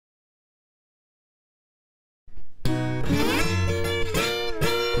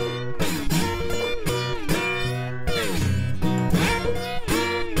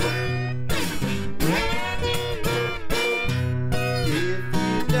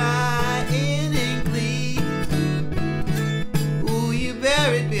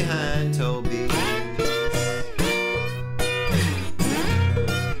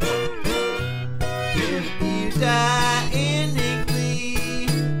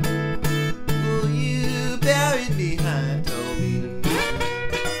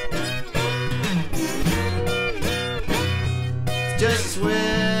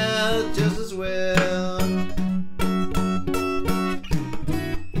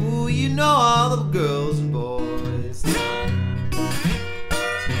all the girls and boys.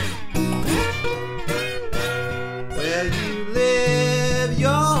 Where you live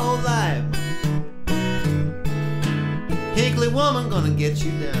your whole life, Hinckley woman gonna get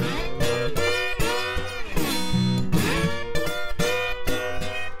you down.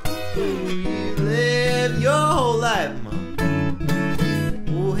 You live your whole life, mom.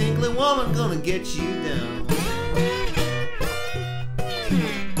 Oh, Hinckley woman gonna get you down.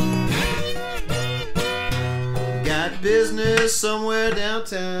 Got business somewhere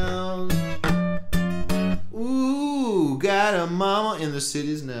downtown. Ooh, got a mama in the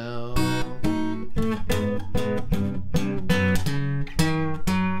cities now.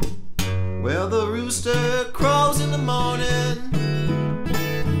 Well, the rooster crows in the morning.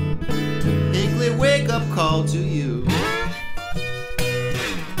 Hinckley, wake up call to you.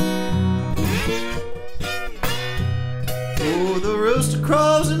 Oh, the rooster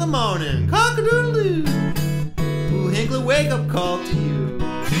crows in the morning. Cock-a-doodle-doo. Ooh, Hinckley, wake up call to you.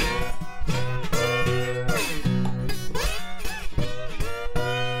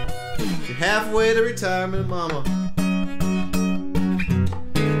 You're halfway to retirement, mama.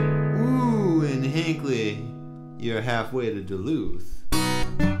 Ooh, and Hinckley, you're halfway to Duluth.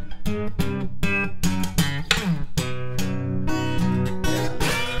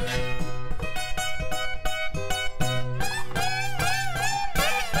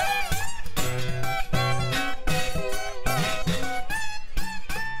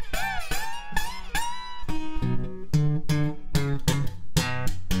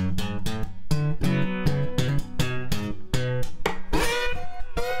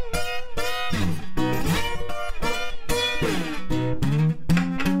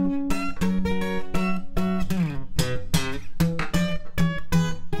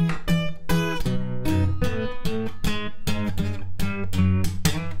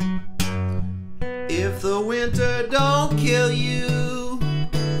 If the winter don't kill you,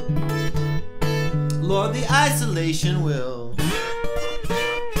 Lord, the isolation will.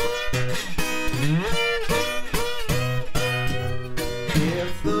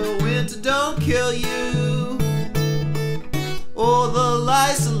 If the winter don't kill you, oh, the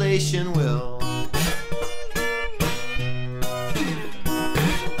isolation will.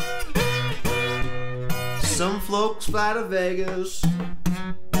 Some folks fly to Vegas.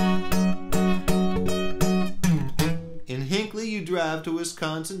 In Hinckley, you drive to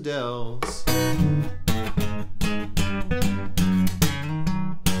Wisconsin Dells.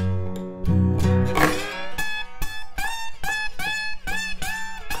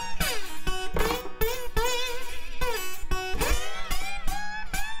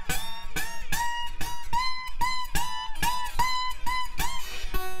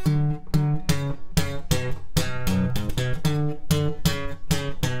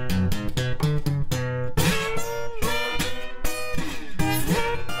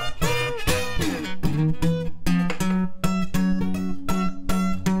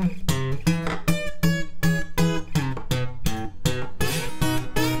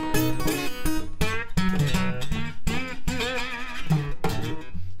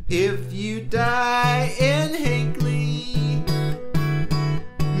 If you die in Hinckley,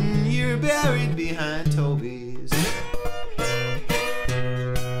 you're buried behind Tobies.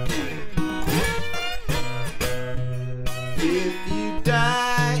 If you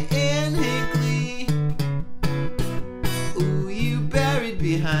die in Hinckley, ooh, you buried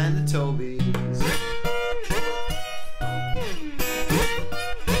behind the Tobies.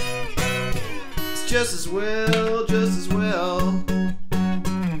 It's just as well, just as well.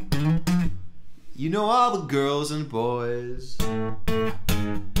 You know all the girls and boys.